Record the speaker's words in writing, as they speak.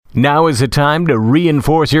Now is the time to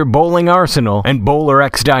reinforce your bowling arsenal, and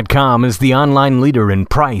BowlerX.com is the online leader in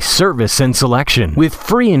price, service, and selection, with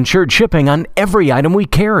free insured shipping on every item we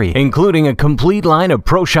carry, including a complete line of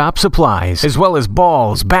Pro Shop supplies, as well as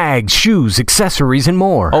balls, bags, shoes, accessories, and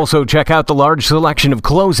more. Also, check out the large selection of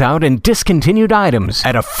closeout and discontinued items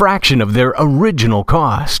at a fraction of their original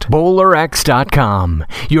cost. BowlerX.com,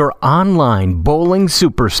 your online bowling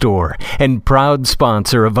superstore and proud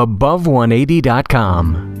sponsor of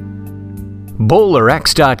Above180.com.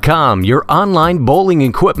 BowlerX.com, your online bowling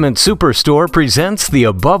equipment superstore, presents the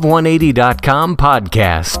Above180.com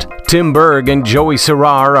podcast. Tim Berg and Joey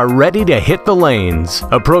Serrar are ready to hit the lanes,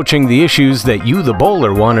 approaching the issues that you, the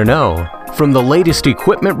bowler, want to know. From the latest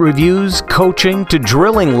equipment reviews, coaching, to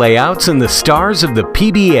drilling layouts and the stars of the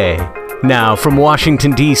PBA. Now, from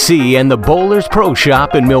Washington, D.C. and the Bowlers Pro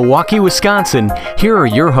Shop in Milwaukee, Wisconsin, here are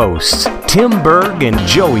your hosts, Tim Berg and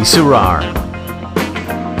Joey Serrar.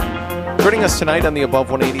 Joining us tonight on the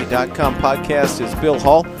Above180.com podcast is Bill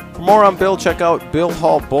Hall. For more on Bill, check out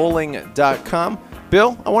BillHallBowling.com.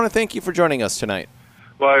 Bill, I want to thank you for joining us tonight.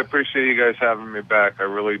 Well, I appreciate you guys having me back. I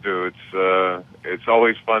really do. It's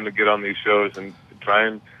always fun to get on these shows and try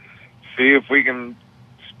and see if we can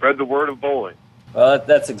spread the word of bowling. Well,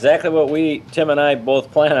 that's exactly what Tim and I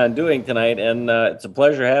both plan on doing tonight, and it's a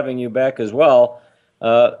pleasure having you back as well.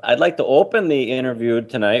 I'd like to open the interview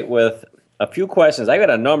tonight with a few questions. I got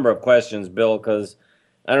a number of questions, Bill, because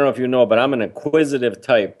I don't know if you know, but I'm an inquisitive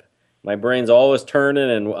type. My brain's always turning,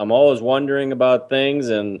 and I'm always wondering about things,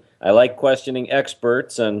 and I like questioning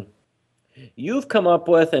experts. And you've come up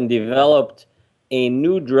with and developed a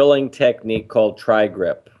new drilling technique called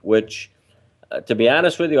Tri-Grip, which, to be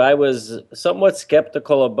honest with you, I was somewhat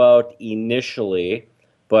skeptical about initially,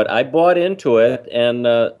 but I bought into it, and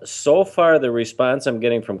so far the response I'm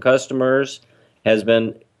getting from customers has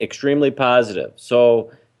been extremely positive. So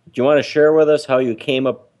do you want to share with us how you came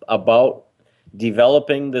about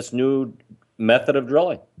developing this new method of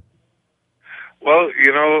drilling? Well,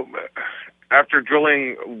 after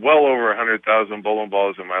drilling well over 100,000 bowling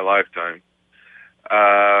balls in my lifetime,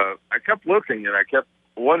 I kept looking and I kept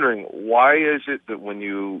wondering, why is it that when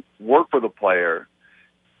you work with a player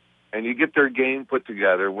and you get their game put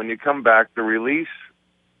together, when you come back, the release,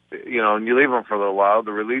 and you leave them for a little while,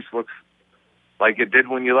 the release looks like it did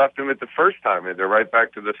when you left them at the first time, and they're right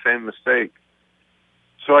back to the same mistake.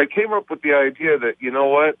 So I came up with the idea that,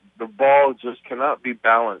 the ball just cannot be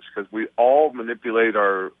balanced, because we all manipulate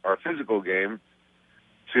our physical game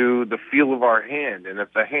to the feel of our hand. And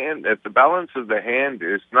if the balance of the hand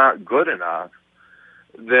is not good enough,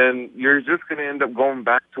 then you're just going to end up going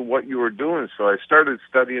back to what you were doing. So I started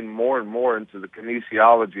studying more and more into the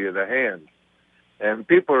kinesiology of the hand. And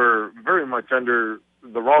people are very much under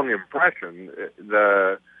the wrong impression.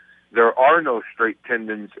 There are no straight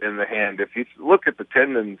tendons in the hand. If you look at the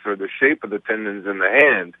tendons or the shape of the tendons in the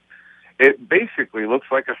hand, it basically looks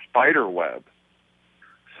like a spider web.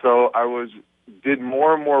 So I did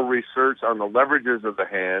more and more research on the leverages of the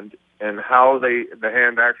hand and how the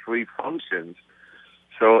hand actually functions.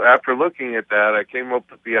 So after looking at that, I came up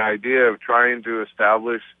with the idea of trying to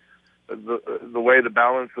establish the way the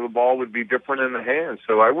balance of the ball would be different in the hand.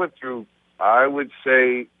 So I went through, I would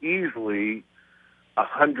say, easily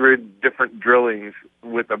 100 different drillings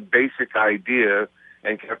with a basic idea,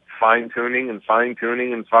 and kept fine-tuning and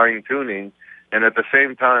fine-tuning and fine-tuning, and at the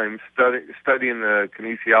same time studying the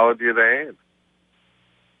kinesiology of the hand.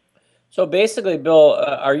 So basically, Bill,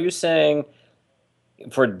 are you saying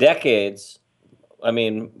for decades,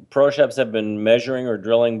 pro shops have been measuring or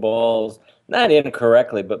drilling balls, not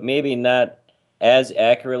incorrectly, but maybe not as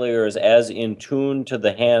accurately or as in tune to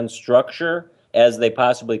the hand structure as they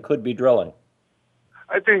possibly could be drilling?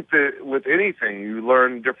 I think that with anything, you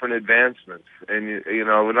learn different advancements. And,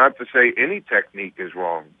 not to say any technique is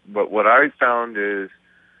wrong, but what I found is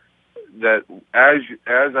that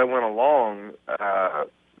as I went along,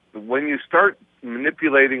 when you start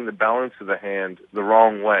manipulating the balance of the hand the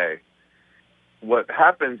wrong way, what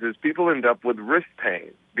happens is people end up with wrist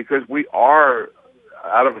pain, because we are,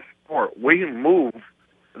 out of a sport, we move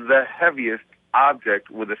the heaviest object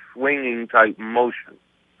with a swinging type motion.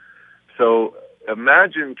 So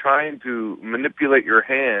imagine trying to manipulate your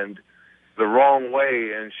hand the wrong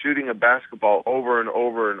way and shooting a basketball over and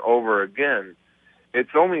over and over again.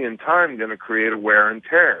 It's only in time going to create a wear and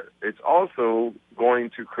tear. It's also going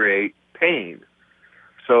to create pain.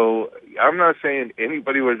 So I'm not saying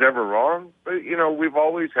anybody was ever wrong, but, we've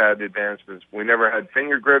always had advancements. We never had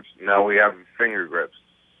finger grips. Now we have finger grips.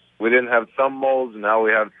 We didn't have thumb molds. Now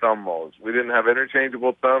we have thumb molds. We didn't have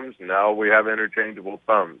interchangeable thumbs. Now we have interchangeable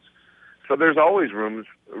thumbs. So there's always room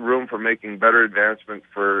for making better advancement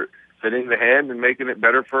for fitting the hand and making it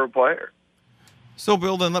better for a player. So,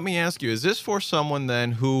 Bill, then let me ask you, is this for someone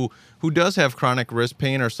then who does have chronic wrist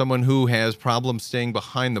pain or someone who has problems staying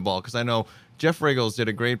behind the ball? Because I know Jeff Riggles did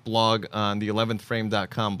a great blog on the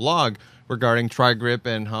 11thframe.com blog regarding tri-grip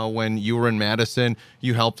and how when you were in Madison,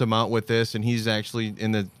 you helped him out with this, and he's actually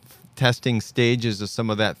in the testing stages of some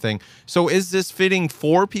of that thing. So is this fitting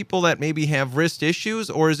for people that maybe have wrist issues,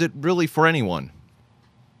 or is it really for anyone?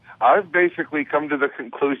 I've basically come to the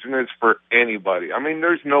conclusion it's for anybody. I mean,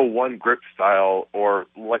 there's no one grip style or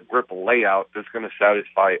grip layout that's going to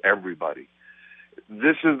satisfy everybody.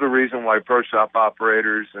 This is the reason why pro shop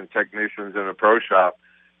operators and technicians in a pro shop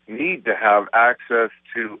need to have access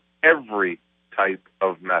to every type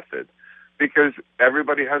of method, because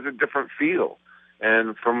everybody has a different feel.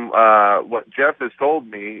 And from what Jeff has told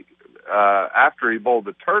me after he bowled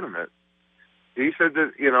the tournament, he said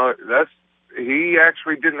that, he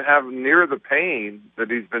actually didn't have near the pain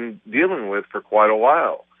that he's been dealing with for quite a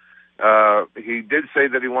while. He did say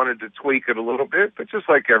that he wanted to tweak it a little bit, but just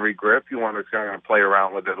like every grip, you want to kind of play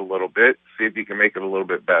around with it a little bit, see if you can make it a little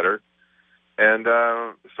bit better. And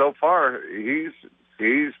so far, he's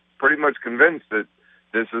pretty much convinced that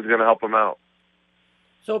this is going to help him out.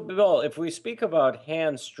 So, Bill, if we speak about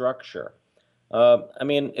hand structure,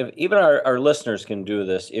 if even our listeners can do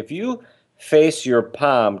this. If you face your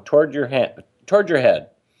palm toward your head,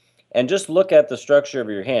 and just look at the structure of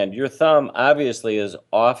your hand, your thumb obviously is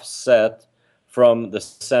offset from the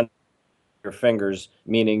center of your fingers,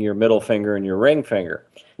 meaning your middle finger and your ring finger.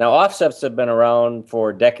 Now, offsets have been around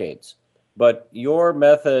for decades, but your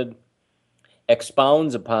method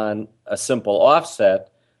expounds upon a simple offset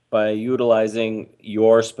by utilizing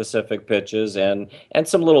your specific pitches and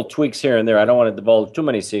some little tweaks here and there. I don't want to divulge too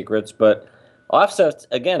many secrets, but offsets,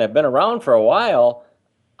 again, have been around for a while.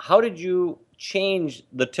 How did you change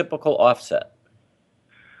the typical offset?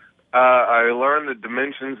 I learned the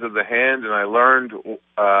dimensions of the hand, and I learned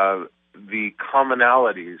the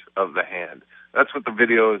commonalities of the hand. That's what the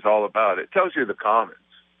video is all about. It tells you the commons.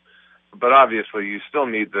 But obviously, you still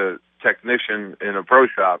need the technician in a pro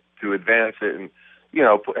shop to advance it and,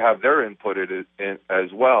 have their input in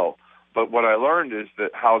as well. But what I learned is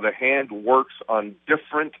that how the hand works on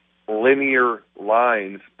different linear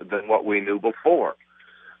lines than what we knew before.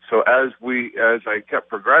 So as I kept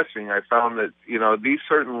progressing, I found that, these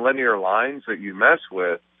certain linear lines that you mess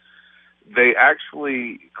with, they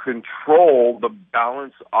actually control the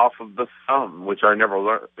balance off of the thumb, which I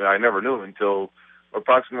never knew until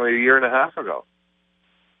approximately a year and a half ago.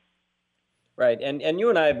 Right, and you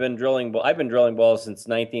and I have been drilling. I've been drilling balls since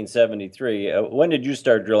 1973. When did you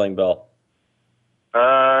start drilling, Bill?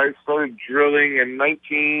 I started drilling in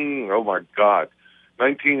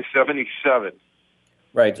 1977.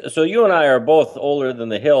 Right. So you and I are both older than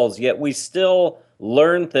the hills, yet we still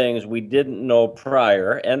learn things we didn't know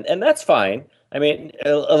prior, and that's fine. I mean,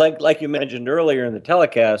 like you mentioned earlier in the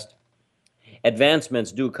telecast,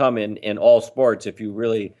 advancements do come in all sports if you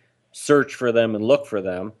really search for them and look for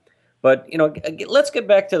them. But, let's get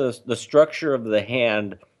back to the structure of the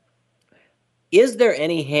hand. Is there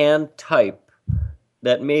any hand type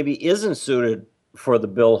that maybe isn't suited for the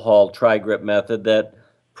Bill Hall tri-grip method that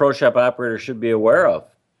pro shop operators should be aware of?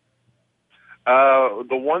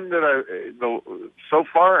 The one that so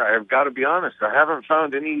far, I've got to be honest, I haven't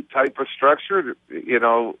found any type of structure that,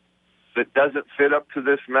 that doesn't fit up to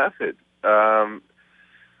this method.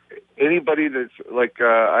 Anybody that's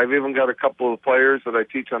I've even got a couple of players that I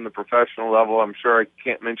teach on the professional level. I'm sure I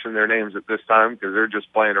can't mention their names at this time because they're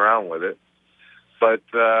just playing around with it. But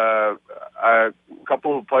a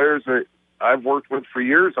couple of players that I've worked with for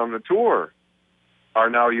years on the tour are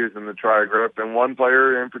now using the tri-grip, and one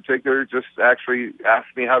player in particular just actually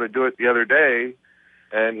asked me how to do it the other day,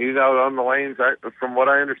 and he's out on the lanes, from what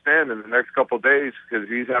I understand, in the next couple of days because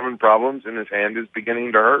he's having problems and his hand is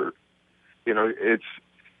beginning to hurt.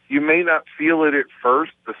 You may not feel it at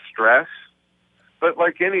first, the stress, but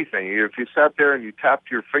like anything, if you sat there and you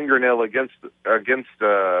tapped your fingernail against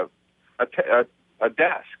a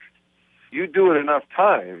desk, you do it enough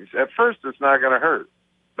times. At first, it's not going to hurt,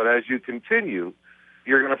 but as you continue,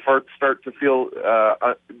 you're going to start to feel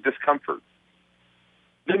discomfort.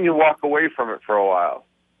 Then you walk away from it for a while,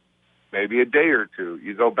 maybe a day or two.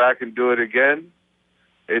 You go back and do it again,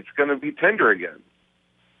 it's going to be tender again,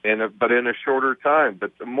 but in a shorter time.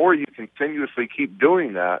 But the more you continuously keep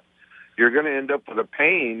doing that, you're going to end up with a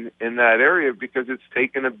pain in that area because it's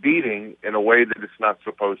taken a beating in a way that it's not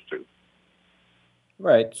supposed to.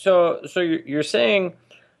 Right. So you're saying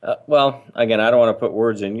Well, again, I don't want to put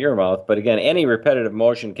words in your mouth, but again, any repetitive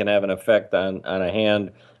motion can have an effect on a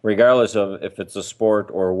hand, regardless of if it's a sport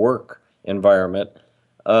or work environment.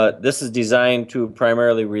 This is designed to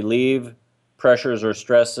primarily relieve pressures or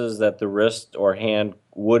stresses that the wrist or hand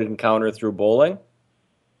would encounter through bowling.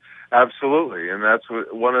 Absolutely, and that's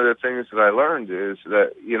one of the things that I learned is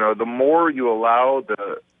that the more you allow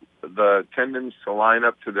the tendons to line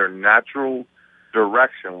up to their natural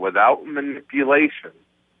direction without manipulation,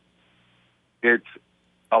 it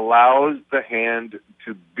allows the hand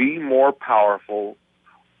to be more powerful,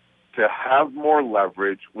 to have more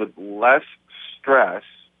leverage with less stress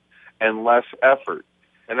and less effort.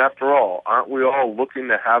 And after all, aren't we all looking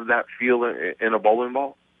to have that feel in a bowling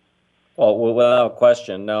ball? Well, without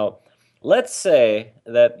question. Now, let's say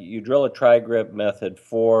that you drill a tri-grip method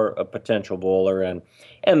for a potential bowler, and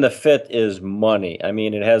the fit is money. I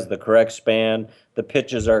mean, it has the correct span, the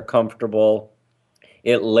pitches are comfortable,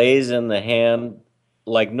 it lays in the hand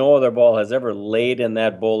like no other ball has ever laid in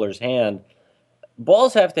that bowler's hand.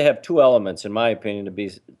 Balls have to have two elements, in my opinion,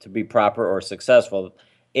 to be proper or successful.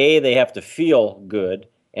 A, they have to feel good,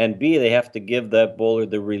 and B, they have to give that bowler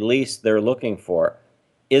the release they're looking for.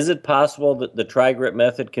 Is it possible that the tri-grip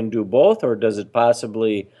method can do both, or does it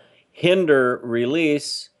possibly hinder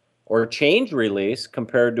release or change release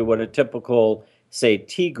compared to what a typical, say,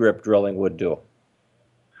 T-grip drilling would do?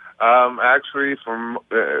 Actually, from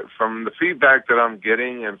the feedback that I'm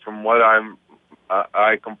getting and from what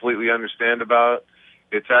I completely understand about,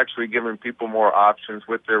 it's actually giving people more options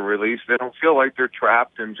with their release. They don't feel like they're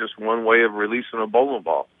trapped in just one way of releasing a bowling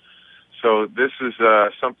ball. So this is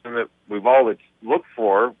something that we've all looked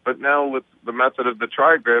for, but now with the method of the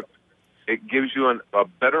tri-grip, it gives you a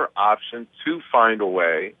better option to find a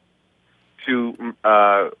way to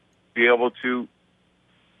be able to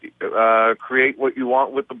create what you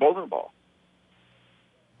want with the bowling ball.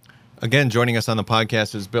 Again, joining us on the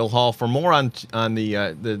podcast is Bill Hall. For more on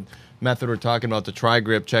the method we're talking about, the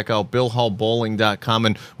tri-grip, check out BillHallBowling.com.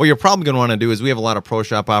 And what you're probably going to want to do is we have a lot of pro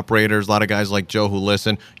shop operators, a lot of guys like Joe who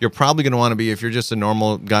listen. You're probably going to want to be, if you're just a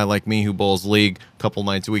normal guy like me who bowls league a couple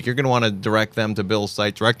nights a week, you're going to want to direct them to Bill's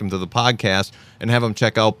site, direct them to the podcast, and have them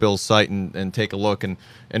check out Bill's site and take a look and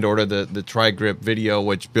order the tri-grip video,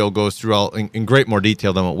 which Bill goes through all in great more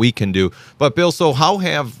detail than what we can do. But Bill, so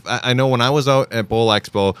I know when I was out at Bowl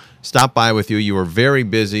Expo, stopped by with you, you were very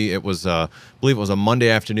busy. It was, I believe it was a Monday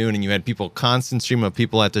afternoon, and you had constant stream of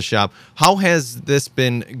people at the shop. How has this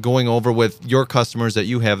been going over with your customers that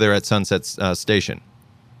you have there at Sunset Station?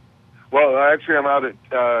 Well, actually, I'm out at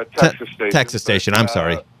Texas Station. Texas Station, I'm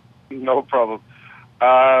sorry. No problem.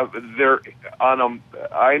 I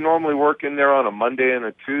normally work in there on a Monday and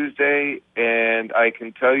a Tuesday, and I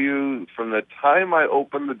can tell you from the time I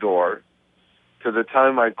open the door to the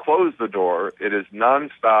time I close the door, it is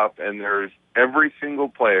nonstop, and there's every single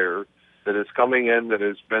player that is coming in that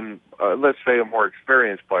has been, let's say, a more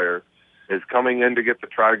experienced player, is coming in to get the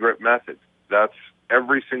tri-grip method. That's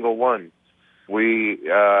every single one.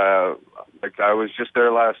 I was just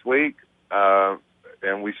there last week, and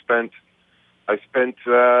I spent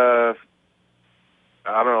I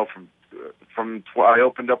don't know, I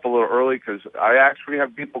opened up a little early because I actually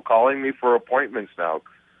have people calling me for appointments now.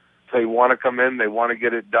 They want to come in, they want to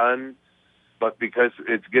get it done, but because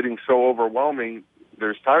it's getting so overwhelming,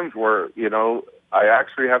 there's times where, I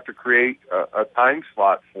actually have to create a time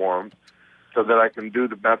slot for them so that I can do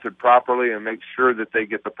the method properly and make sure that they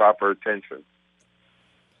get the proper attention.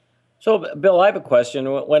 So, Bill, I have a question.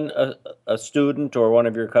 When a student or one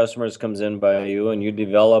of your customers comes in by you and you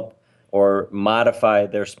develop or modify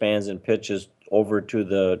their spans and pitches over to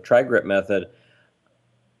the tri-grip method,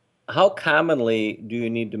 how commonly do you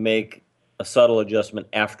need to make a subtle adjustment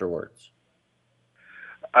afterwards?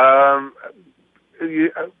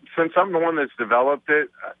 Since I'm the one that's developed it,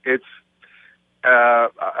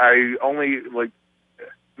 I only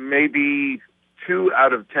maybe 2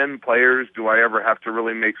 out of 10 players do I ever have to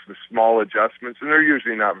really make some small adjustments, and they're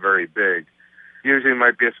usually not very big. Usually it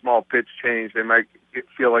might be a small pitch change. They might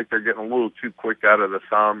feel like they're getting a little too quick out of the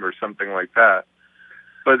thumb or something like that.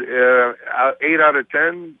 But 8 out of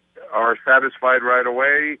 10 are satisfied right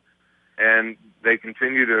away, and they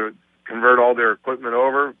continue to convert all their equipment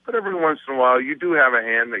over. But every once in a while, you do have a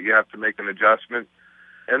hand that you have to make an adjustment,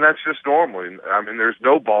 and that's just normal. I mean, there's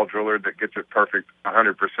no ball driller that gets it perfect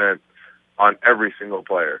 100% on every single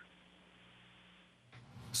player.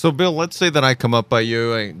 So, Bill, let's say that I come up by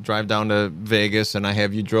you, I drive down to Vegas, and I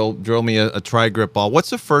have you drill me a tri-grip ball. What's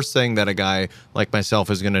the first thing that a guy like myself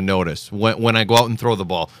is going to notice when I go out and throw the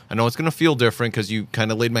ball? I know it's going to feel different because you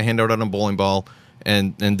kind of laid my hand out on a bowling ball,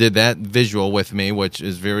 and did that visual with me, which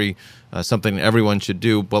is very something everyone should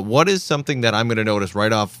do. But what is something that I'm going to notice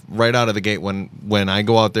right out of the gate when I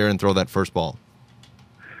go out there and throw that first ball?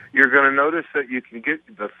 You're going to notice that you can get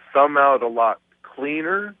the thumb out a lot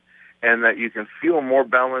cleaner, and that you can feel more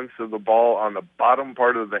balance of the ball on the bottom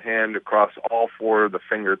part of the hand across all four of the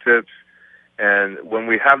fingertips. And when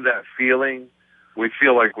we have that feeling, we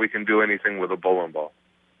feel like we can do anything with a bowling ball.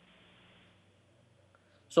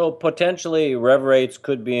 So potentially rev rates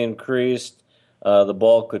could be increased. The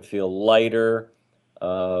ball could feel lighter.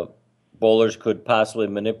 Bowlers could possibly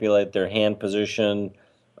manipulate their hand position,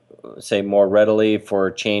 say, more readily for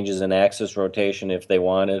changes in axis rotation if they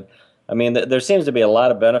wanted. I mean, there seems to be a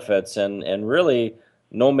lot of benefits and really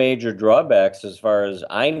no major drawbacks as far as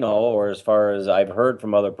I know or as far as I've heard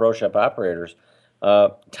from other Pro Shop operators.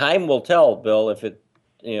 Time will tell, Bill, if it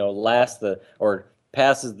lasts or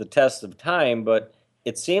passes the test of time, but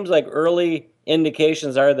it seems like early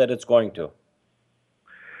indications are that it's going to.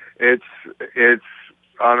 It's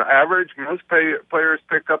on average, most players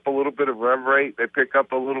pick up a little bit of rev rate. They pick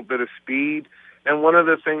up a little bit of speed. And one of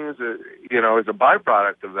the things that, is a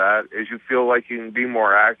byproduct of that is you feel like you can be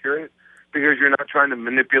more accurate because you're not trying to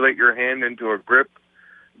manipulate your hand into a grip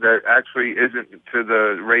that actually isn't to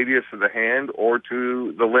the radius of the hand or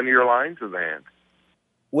to the linear lines of the hand.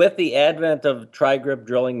 With the advent of tri-grip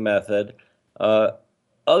drilling method,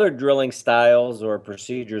 other drilling styles or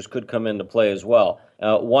procedures could come into play as well.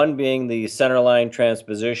 One being the centerline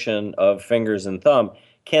transposition of fingers and thumb.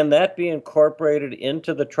 Can that be incorporated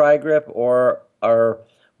into the tri-grip, or are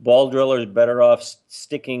ball drillers better off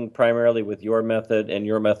sticking primarily with your method and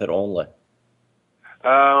your method only?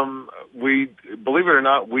 We, believe it or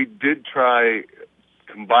not, we did try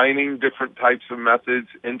combining different types of methods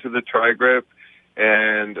into the tri-grip,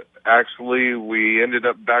 and actually we ended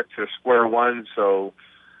up back to square one. So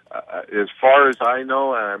as far as I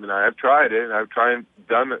know, I mean, I've tried it. I've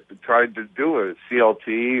tried to do a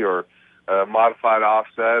CLT or a modified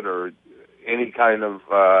offset or any kind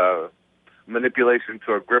of manipulation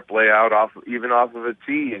to a grip layout even off of a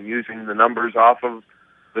tee and using the numbers off of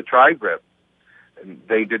the tri-grip. And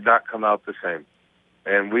they did not come out the same.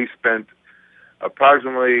 And we spent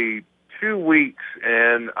approximately 2 weeks,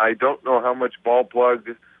 and I don't know how much ball plug,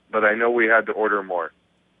 but I know we had to order more.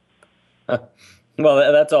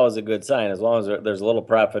 Well, that's always a good sign, as long as there's a little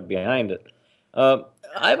profit behind it. I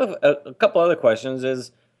have a couple other questions.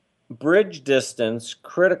 Is bridge distance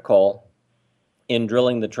critical in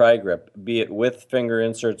drilling the tri-grip, be it with finger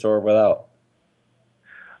inserts or without?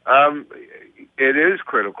 It is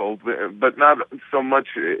critical, but not so much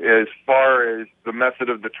as far as the method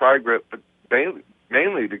of the tri-grip, but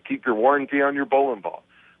mainly to keep your warranty on your bowling ball.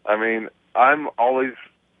 I mean, I'm always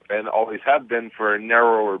have been for a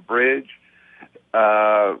narrower bridge,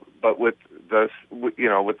 but with the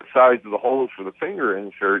size of the holes for the finger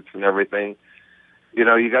inserts and everything, you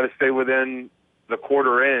got to stay within the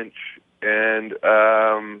 1/4 inch, and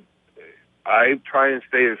I try and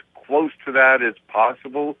stay as close to that as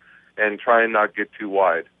possible and try and not get too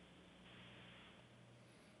wide.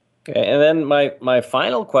 Okay, and then my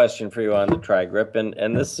final question for you on the tri-grip,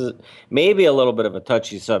 and this is maybe a little bit of a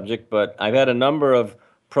touchy subject, but I've had a number of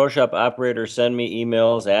Pro Shop operators send me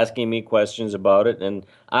emails asking me questions about it, and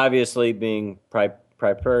obviously being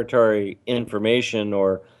proprietary information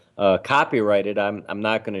or copyrighted, I'm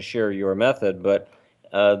not going to share your method, but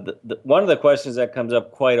one of the questions that comes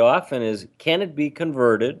up quite often is, can it be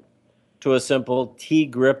converted to a simple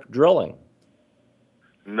T-grip drilling?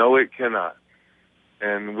 No, it cannot.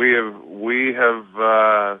 And we have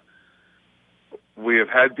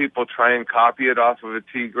had people try and copy it off of a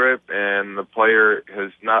T-grip, and the player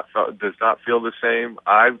does not feel the same.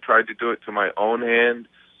 I've tried to do it to my own hand,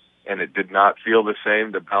 and it did not feel the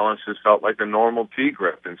same. The balances felt like a normal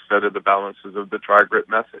T-grip instead of the balances of the tri-grip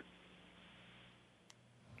method.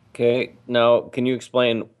 Okay, now can you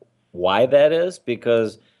explain why that is?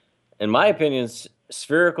 Because in my opinion,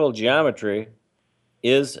 spherical geometry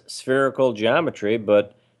is spherical geometry,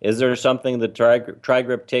 but is there something that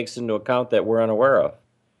tri-grip takes into account that we're unaware of?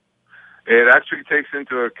 It actually takes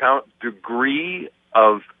into account degree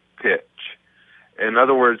of pitch. In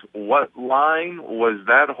other words, what line was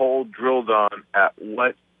that hole drilled on at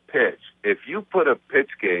what pitch? If you put a pitch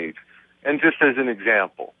gauge, and just as an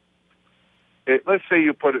example, let's say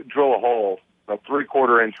you drill a hole, a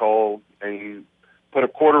 3/4 inch hole, and you put a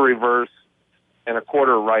 1/4 reverse and a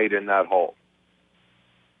 1/4 right in that hole.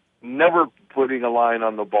 Never putting a line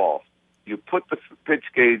on the ball. You put the pitch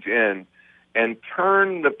gauge in and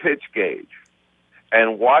turn the pitch gauge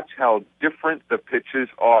and watch how different the pitches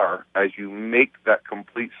are as you make that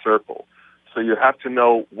complete circle. So you have to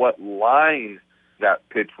know what line that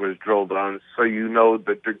pitch was drilled on, so you know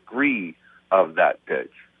the degree of that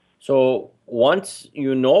pitch. So once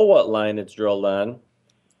you know what line it's drilled on,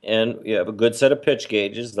 and you have a good set of pitch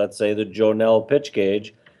gauges, let's say the Jonell pitch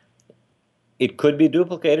gauge, it could be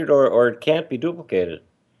duplicated or it can't be duplicated.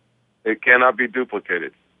 It cannot be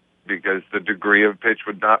duplicated because the degree of pitch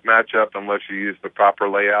would not match up unless you use the proper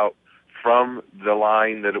layout from the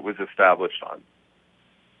line that it was established on.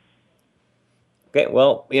 Okay,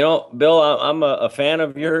 well, Bill, I'm a fan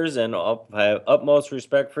of yours and I have utmost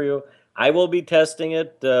respect for you. I will be testing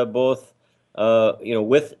it both,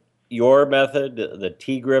 with your method, the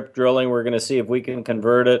T-grip drilling. We're going to see if we can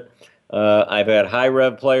convert it. I've had high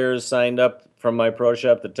rev players signed up from my pro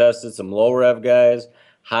shop to test it, some low rev guys,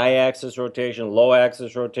 high axis rotation, low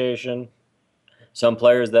axis rotation. Some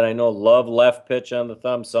players that I know love left pitch on the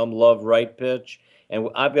thumb, some love right pitch. And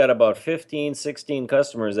I've got about 15, 16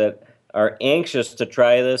 customers that are anxious to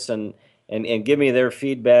try this and give me their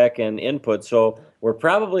feedback and input. So we're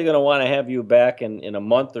probably going to want to have you back in a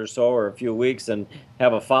month or so or a few weeks and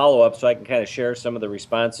have a follow-up so I can kind of share some of the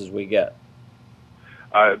responses we get.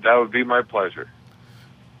 That would be my pleasure.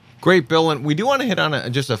 Great, Bill. And we do want to hit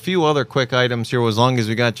on just a few other quick items here as long as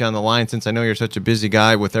we got you on the line, since I know you're such a busy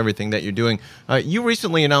guy with everything that you're doing. You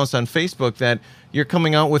recently announced on Facebook that you're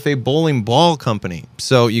coming out with a bowling ball company.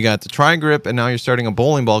 So you got the Tri-Grip, and now you're starting a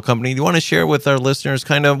bowling ball company. Do you want to share with our listeners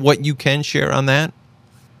kind of what you can share on that?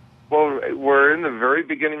 Well, we're in the very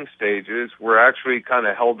beginning stages. We're actually kind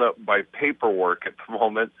of held up by paperwork at the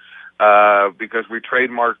moment. Because we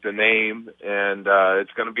trademarked the name, and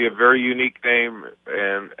it's going to be a very unique name.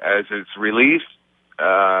 And as it's released,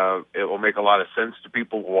 it will make a lot of sense to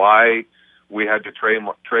people why we had to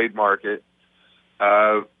trademark it.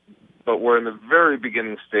 But we're in the very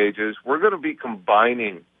beginning stages. We're going to be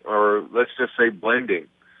combining, or let's just say blending,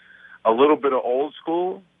 a little bit of old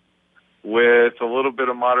school with a little bit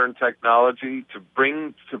of modern technology to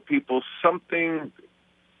bring to people something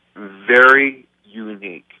very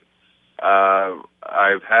unique.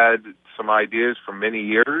 I've had some ideas for many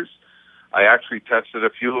years. I actually tested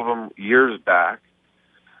a few of them years back.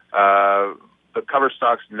 The cover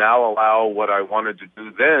stocks now allow what I wanted to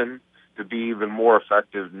do then to be even more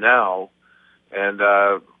effective now. And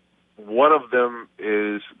one of them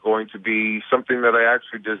is going to be something that I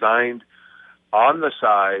actually designed on the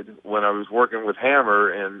side when I was working with Hammer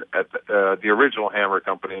and at the original Hammer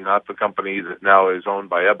company, not the company that now is owned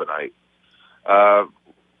by Ebonite.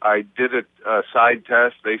 I did a side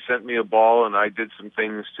test. They sent me a ball, and I did some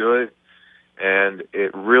things to it, and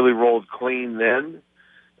it really rolled clean then.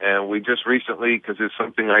 And we just recently, because it's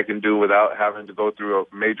something I can do without having to go through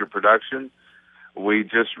a major production, we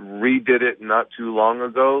just redid it not too long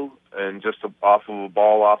ago, and just off of a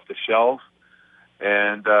ball off the shelf.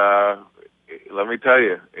 And let me tell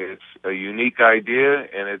you, it's a unique idea,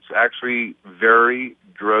 and it's actually very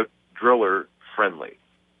driller friendly.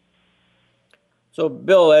 So,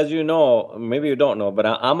 Bill, as you know, maybe you don't know, but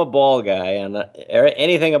I'm a ball guy, and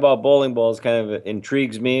anything about bowling balls kind of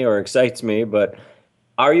intrigues me or excites me. But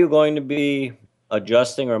are you going to be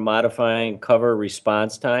adjusting or modifying cover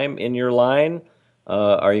response time in your line?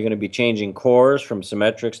 Are you going to be changing cores from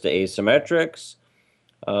symmetrics to asymmetrics?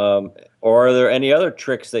 Or are there any other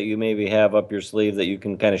tricks that you maybe have up your sleeve that you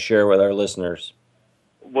can kind of share with our listeners?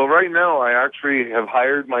 Well, right now, I actually have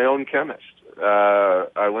hired my own chemist.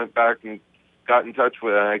 I went back and got in touch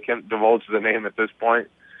with, and I can't divulge the name at this point,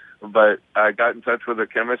 but I got in touch with a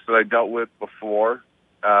chemist that I dealt with before.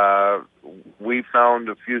 We found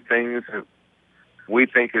a few things that we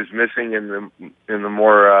think is missing in the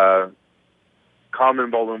more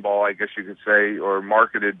common bowling ball, I guess you could say, or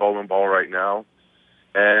marketed bowling ball right now.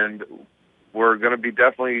 And we're going to be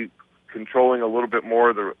definitely controlling a little bit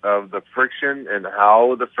more of the friction and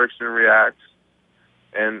how the friction reacts.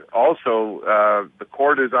 And also, the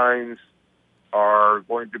core designs are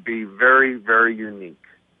going to be very, very unique.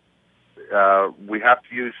 We have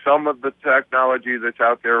to use some of the technology that's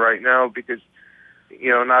out there right now because,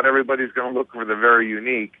 not everybody's going to look for the very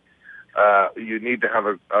unique. You need to have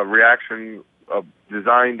a reaction,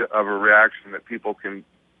 designed of a reaction that people can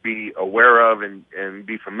be aware of and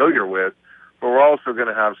be familiar with. But we're also going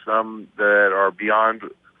to have some that are beyond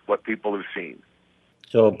what people have seen.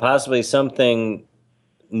 So possibly something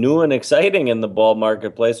new and exciting in the ball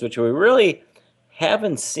marketplace, which we really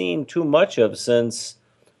haven't seen too much of since,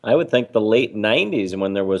 I would think, the late 90s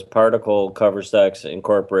when there was Particle Cover Stocks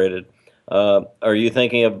Incorporated. Are you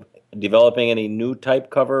thinking of developing any new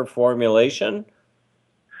type cover formulation?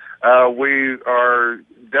 We are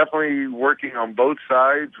definitely working on both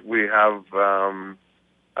sides. We have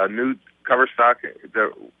a new cover stock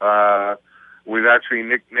that we've actually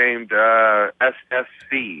nicknamed SS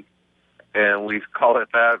SC, and we call it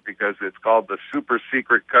that because it's called the Super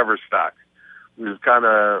Secret Cover Stock. We've kind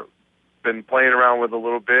of been playing around with a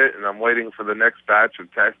little bit, and I'm waiting for the next batch of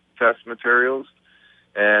test materials.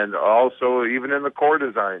 And also, even in the core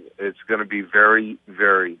design, it's going to be very,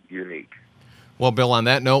 very unique. Well, Bill, on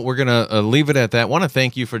that note, we're going to leave it at that. I want to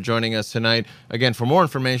thank you for joining us tonight. Again, for more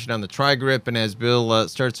information on the Tri-Grip, and as Bill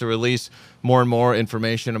starts to release more and more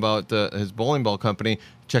information about his bowling ball company,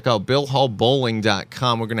 check out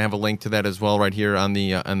BillHallBowling.com. We're going to have a link to that as well right here on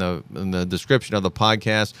the description of the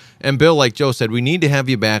podcast. And Bill, like Joe said, we need to have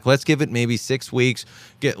you back. Let's give it maybe 6 weeks.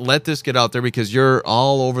 Let this get out there because you're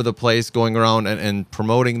all over the place going around and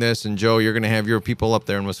promoting this. And Joe, you're going to have your people up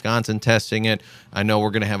there in Wisconsin testing it. I know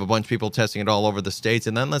we're going to have a bunch of people testing it all over the states.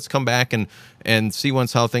 And then let's come back and see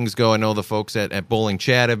once how things go. I know the folks at Bowling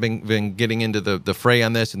Chat have been getting into the fray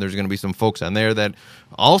on this, and there's going to be some folks on there that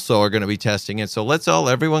also are going to be testing it. So let's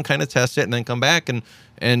everyone kind of test it and then come back.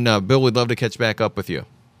 And Bill, we'd love to catch back up with you.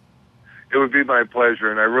 It would be my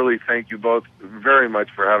pleasure, and I really thank you both very much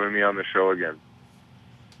for having me on the show again.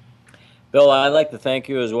 Bill, I'd like to thank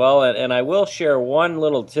you as well, and I will share one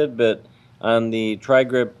little tidbit on the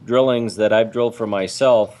Tri-Grip drillings that I've drilled for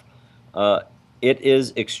myself. It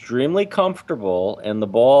is extremely comfortable, and the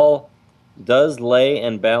ball does lay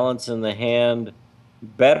and balance in the hand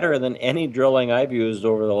better than any drilling I've used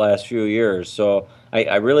over the last few years. So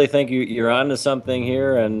I really think you're onto something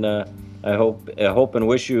here, and I hope and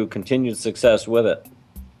wish you continued success with it.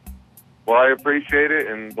 Well, I appreciate it,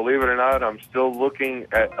 and believe it or not, I'm still looking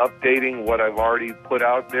at updating what I've already put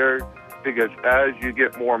out there, because as you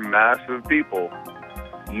get more massive people,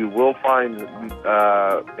 you will find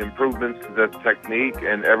improvements to the technique,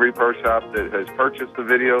 and every pro shop that has purchased the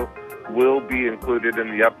video will be included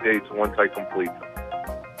in the updates once I complete them.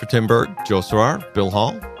 For Tim Berg, Joe Serrar, Bill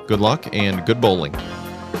Hall, good luck and good bowling.